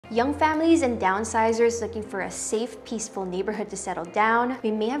Young families and downsizers looking for a safe, peaceful neighborhood to settle down, we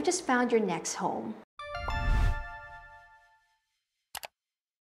may have just found your next home.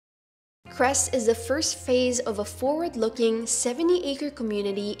 Crest is the first phase of a forward-looking 70-acre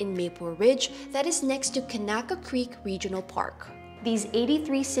community in Maple Ridge that is next to Kanaka Creek Regional Park. These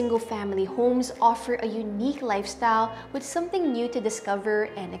 83 single-family homes offer a unique lifestyle with something new to discover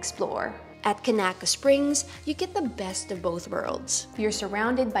and explore. At Kanaka Springs, you get the best of both worlds. You're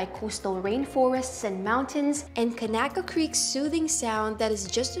surrounded by coastal rainforests and mountains, and Kanaka Creek's soothing sound that is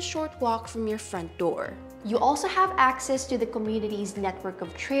just a short walk from your front door. You also have access to the community's network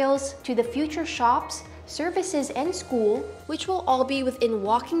of trails, to the future shops, services, and school, which will all be within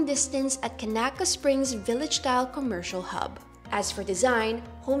walking distance at Kanaka Springs' village-style commercial hub. As for design,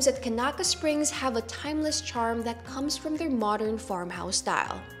 homes at Kanaka Springs have a timeless charm that comes from their modern farmhouse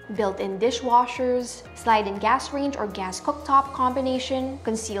style. Built-in dishwashers, slide-in gas range or gas cooktop combination,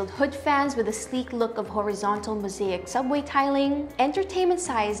 concealed hood fans with a sleek look of horizontal mosaic subway tiling,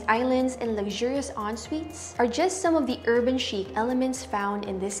 entertainment-sized islands, and luxurious en-suites are just some of the urban chic elements found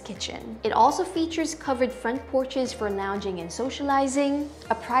in this kitchen. It also features covered front porches for lounging and socializing,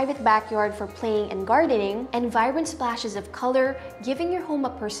 a private backyard for playing and gardening, and vibrant splashes of color, giving your home a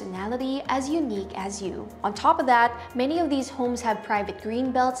personality as unique as you. On top of that, many of these homes have private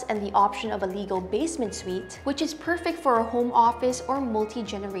green belts and the option of a legal basement suite, which is perfect for a home office or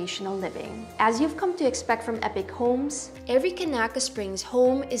multi-generational living. As you've come to expect from Epic Homes, every Kanaka Springs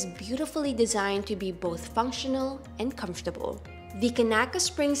home is beautifully designed to be both functional and comfortable. The Kanaka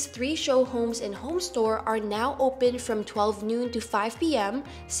Springs 3 show homes and home store are now open from 12 noon to 5 p.m.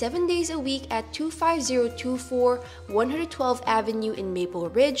 7 days a week at 25024 112th Avenue in Maple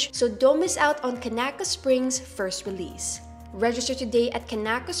Ridge, so don't miss out on Kanaka Springs' first release. Register today at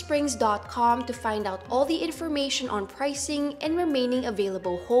kanakasprings.com to find out all the information on pricing and remaining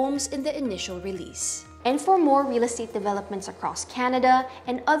available homes in the initial release. And for more real estate developments across Canada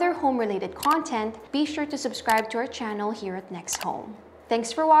and other home-related content, be sure to subscribe to our channel here at Next Home.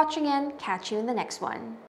 Thanks for watching and catch you in the next one.